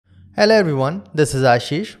Hello everyone, this is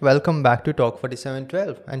Ashish. Welcome back to Talk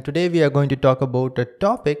 4712, and today we are going to talk about a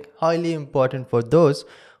topic highly important for those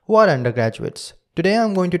who are undergraduates. Today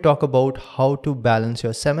I'm going to talk about how to balance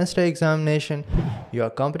your semester examination, your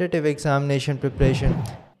competitive examination preparation,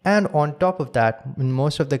 and on top of that, in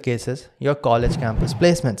most of the cases, your college campus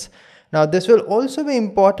placements. Now this will also be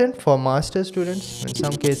important for master's students, in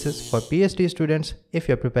some cases for PhD students if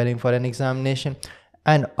you're preparing for an examination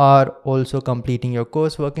and are also completing your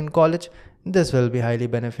coursework in college. This will be highly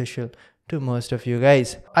beneficial to most of you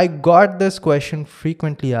guys. I got this question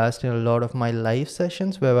frequently asked in a lot of my live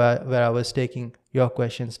sessions where I was taking your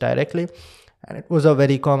questions directly, and it was a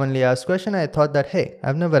very commonly asked question. I thought that, hey,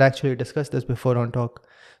 I've never actually discussed this before on Talk,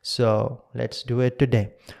 so let's do it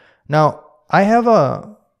today. Now, I have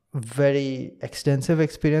a very extensive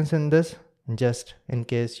experience in this, just in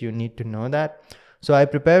case you need to know that. So I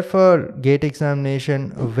prepared for GATE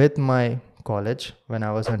examination with my college when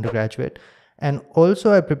I was undergraduate, and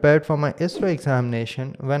also I prepared for my ISRO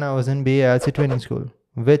examination when I was in BA training school,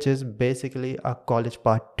 which is basically a college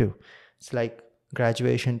part 2. It's like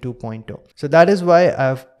graduation 2.0. So that is why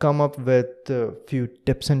I've come up with a few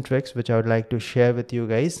tips and tricks which I would like to share with you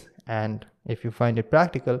guys, and if you find it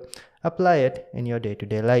practical, apply it in your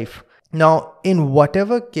day-to-day life. Now, in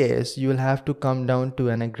whatever case, you will have to come down to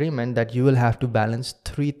an agreement that you will have to balance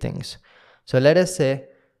 3 things. So let us say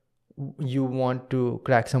you want to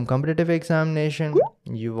crack some competitive examination,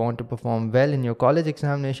 you want to perform well in your college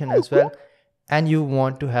examination as well, and you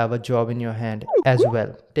want to have a job in your hand as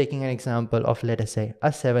well. Taking an example of, let us say, a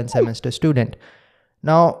 7th-semester student.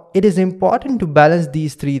 Now, it is important to balance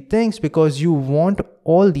these 3 things because you want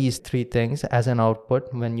all these 3 things as an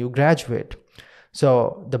output when you graduate.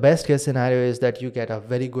 So the best case scenario is that you get a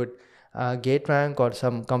very good GATE rank or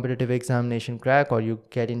some competitive examination crack, or you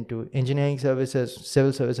get into engineering services,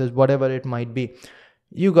 civil services, whatever it might be.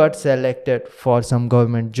 You got selected for some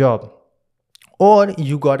government job, or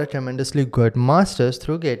you got a tremendously good master's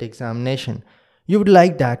through GATE examination. You would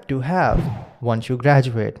like that to have once you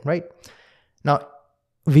graduate, right? Now,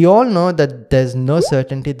 we all know that there's no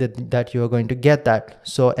certainty that you are going to get that.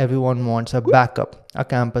 So everyone wants a backup, a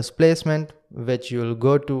campus placement, which you'll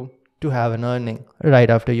go to have an earning right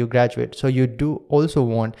after you graduate. So you do also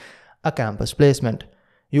want a campus placement.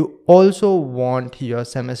 You also want your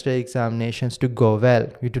semester examinations to go well.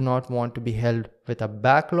 You do not want to be held with a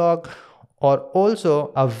backlog or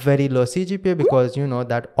also a very low CGPA, because you know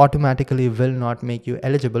that automatically will not make you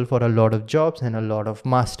eligible for a lot of jobs and a lot of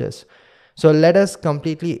masters. So let us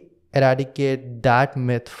completely eradicate that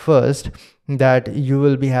myth first, that you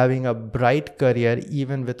will be having a bright career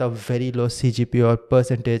even with a very low CGPA or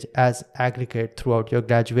percentage as aggregate throughout your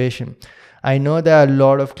graduation. I know there are a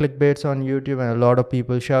lot of clickbaits on YouTube and a lot of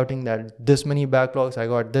people shouting that this many backlogs, I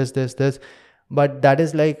got this, but that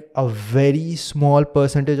is like a very small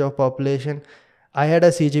percentage of population. I had a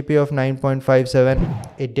CGPA of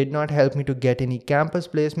 9.57. It did not help me to get any campus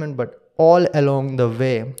placement, but all along the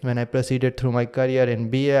way, when I proceeded through my career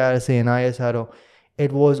in BARC and ISRO,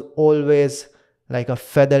 it was always like a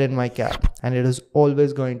feather in my cap, and it is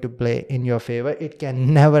always going to play in your favor. It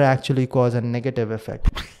can never actually cause a negative effect.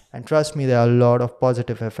 And trust me, there are a lot of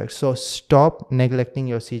positive effects. So stop neglecting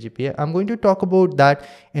your CGPA. I'm going to talk about that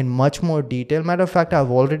in much more detail. Matter of fact,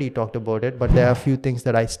 I've already talked about it, but there are a few things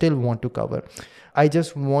that I still want to cover. I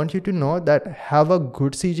just want you to know that have a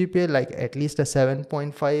good CGPA, like at least a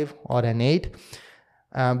 7.5 or an 8.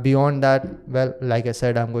 Beyond that, well, like I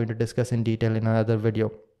said, I'm going to discuss in detail in another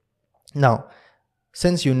video. Now,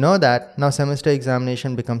 since you know that, now semester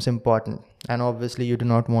examination becomes important, and obviously you do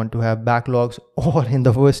not want to have backlogs, or in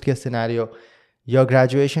the worst case scenario, your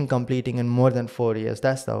graduation completing in more than 4 years.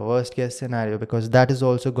 That's the worst case scenario, because that is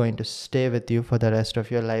also going to stay with you for the rest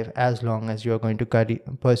of your life as long as you are going to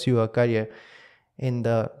pursue a career in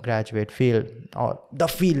the graduate field or the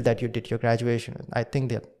field that you did your graduation. I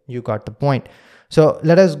think that you got the point. So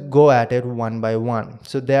let us go at it one by one.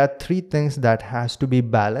 So there are 3 things that has to be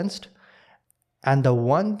balanced. And the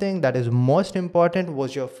one thing that is most important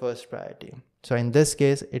was your first priority. So in this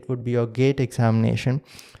case, it would be your GATE examination.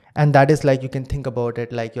 And that is like, you can think about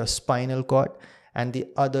it like your spinal cord, and the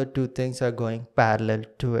other 2 things are going parallel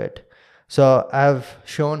to it. So I've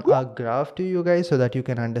shown a graph to you guys so that you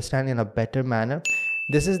can understand in a better manner.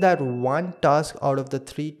 This is that one task out of the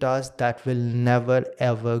 3 tasks that will never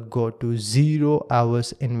ever go to 0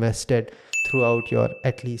 hours invested throughout your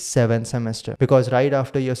at least 7th semester, because right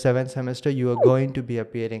after your 7th semester you are going to be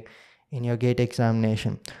appearing in your GATE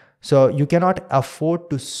examination. So you cannot afford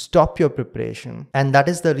to stop your preparation, and that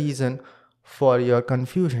is the reason for your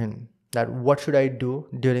confusion, that what should I do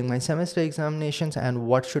during my semester examinations and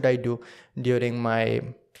what should I do during my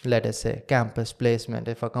let us say campus placement.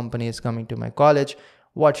 If a company is coming to my college,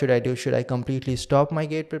 what should I do? Should I completely stop my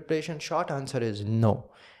gate preparation? Short answer is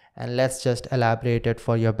no. And let's just elaborate it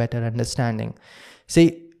for your better understanding.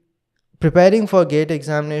 See, preparing for gate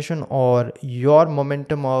examination or your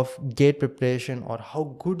momentum of gate preparation or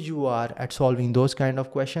how good you are at solving those kind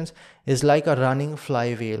of questions is like a running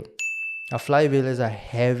flywheel. A flywheel is a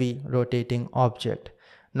heavy rotating object.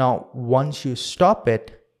 Now, once you stop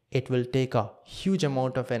it, it will take a huge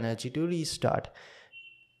amount of energy to restart.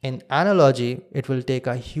 In analogy, it will take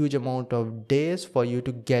a huge amount of days for you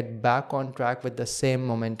to get back on track with the same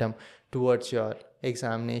momentum towards your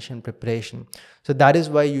examination preparation. So that is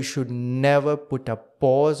why you should never put a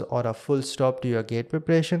pause or a full stop to your gate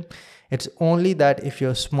preparation. It's only that if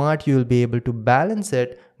you're smart, you'll be able to balance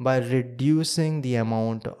it by reducing the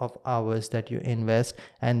amount of hours that you invest,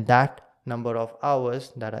 and that number of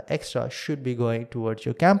hours that are extra should be going towards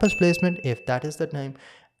your campus placement if that is the time,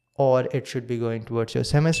 or it should be going towards your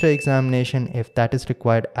semester examination if that is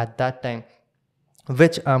required at that time,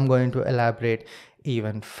 which I'm going to elaborate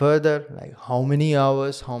even further, like how many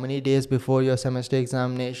hours, how many days before your semester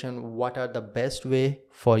examination, what are the best way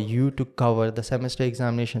for you to cover the semester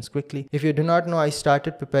examinations quickly. If you do not know, I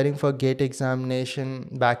started preparing for gate examination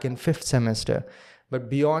back in 5th semester, but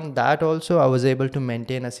beyond that also I was able to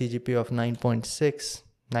maintain a CGPA of 9.6,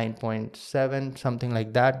 9.7, something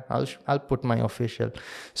like that. I'll put my official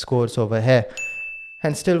scores over here,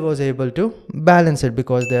 and still was able to balance it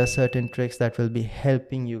because there are certain tricks that will be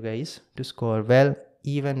helping you guys to score well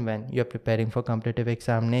even when you're preparing for competitive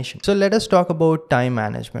examination. So let us talk about time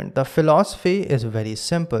management. The philosophy is very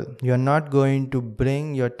simple. You're not going to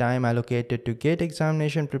bring your time allocated to gate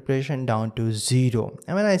examination preparation down to zero.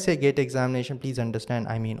 And when I say gate examination, please understand,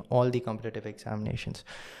 I mean all the competitive examinations.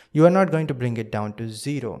 You are not going to bring it down to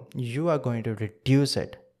zero. You are going to reduce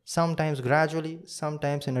it. Sometimes gradually,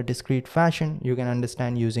 sometimes in a discrete fashion. You can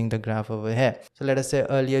understand using the graph over here. So let us say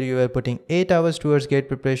earlier you were putting 8 hours towards gate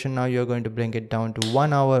preparation. Now you're going to bring it down to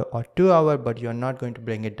 1 hour or 2 hours, but you're not going to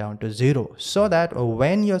bring it down to zero. So that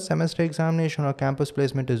when your semester examination or campus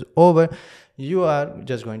placement is over, you are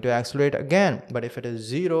just going to accelerate again. But if it is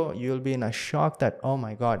zero, you'll be in a shock that, oh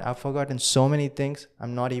my God, I've forgotten so many things.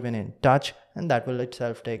 I'm not even in touch. And that will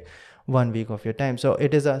itself take 1 week of your time. So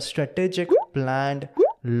it is a strategic, planned,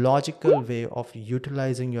 logical way of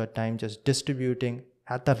utilizing your time, just distributing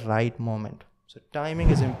at the right moment. So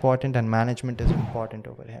timing is important and management is important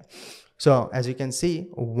over here. So as you can see,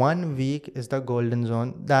 1 week is the golden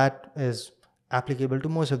zone that is applicable to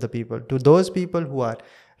most of the people. To those people who are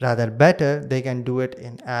rather better, they can do it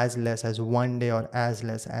in as less as 1 day or as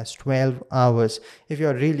less as 12 hours if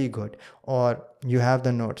you're really good or you have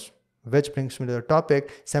the notes. Which brings me to the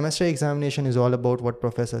topic. Semester examination is all about what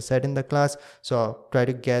professor said in the class. So try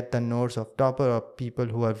to get the notes of topper or people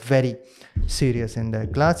who are very serious in their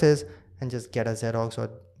classes and just get a Xerox, or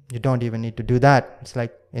you don't even need to do that. It's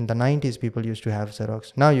like in the 90s people used to have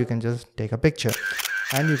Xerox. Now you can just take a picture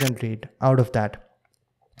and you can read out of that.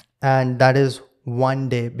 And that is 1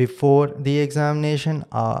 day before the examination.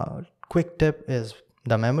 A quick tip is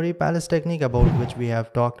the memory palace technique, about which we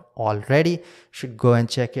have talked already. Should go and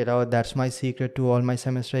check it out. That's my secret to all my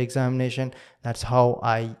semester examination. That's how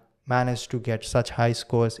I managed to get such high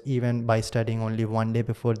scores even by studying only 1 day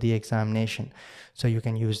before the examination. So you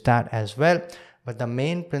can use that as well. But the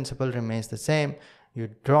main principle remains the same. You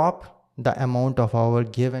drop the amount of hour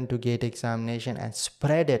given to gate examination and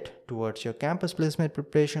spread it towards your campus placement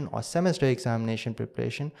preparation or semester examination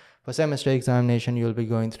preparation. For semester examination, you'll be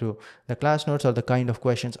going through the class notes or the kind of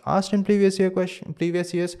questions asked in previous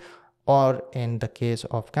years, or in the case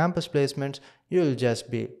of campus placements, you'll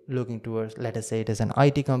just be looking towards, let us say it is an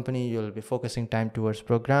IT company, you'll be focusing time towards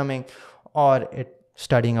programming, or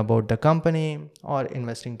studying about the company, or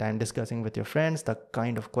investing time discussing with your friends the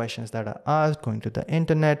kind of questions that are asked, going to the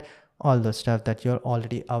internet, all the stuff that you're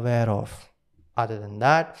already aware of. Other than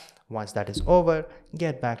that, once that is over,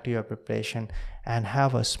 get back to your preparation and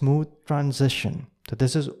have a smooth transition. So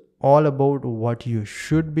this is all about what you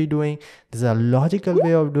should be doing. This is a logical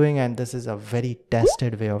way of doing, and this is a very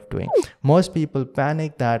tested way of doing. Most people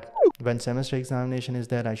panic that when semester examination is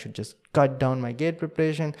there, I should just cut down my gate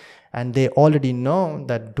preparation, and they already know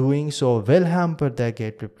that doing so will hamper their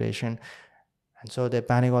gate preparation. And so they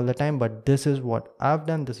panic all the time. But this is what I've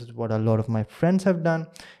done. This is what a lot of my friends have done.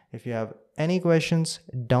 If you have any questions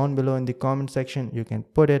down below in the comment section, you can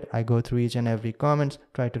put it. I go through each and every comments,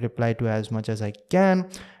 try to reply to as much as I can.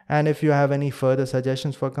 And if you have any further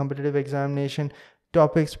suggestions for competitive examination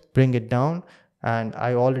topics, bring it down. And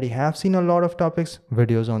I already have seen a lot of topics.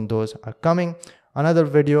 Videos on those are coming. Another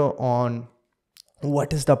video on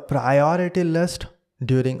what is the priority list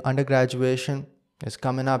during undergraduation is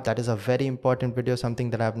coming up. That is a very important video, something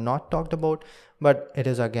that I have not talked about, but it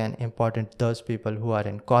is again important to those people who are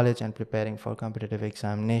in college and preparing for competitive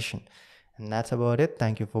examination. And that's about it.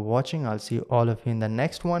 Thank you for watching. I'll see all of you in the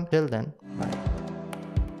next one. Till then, bye.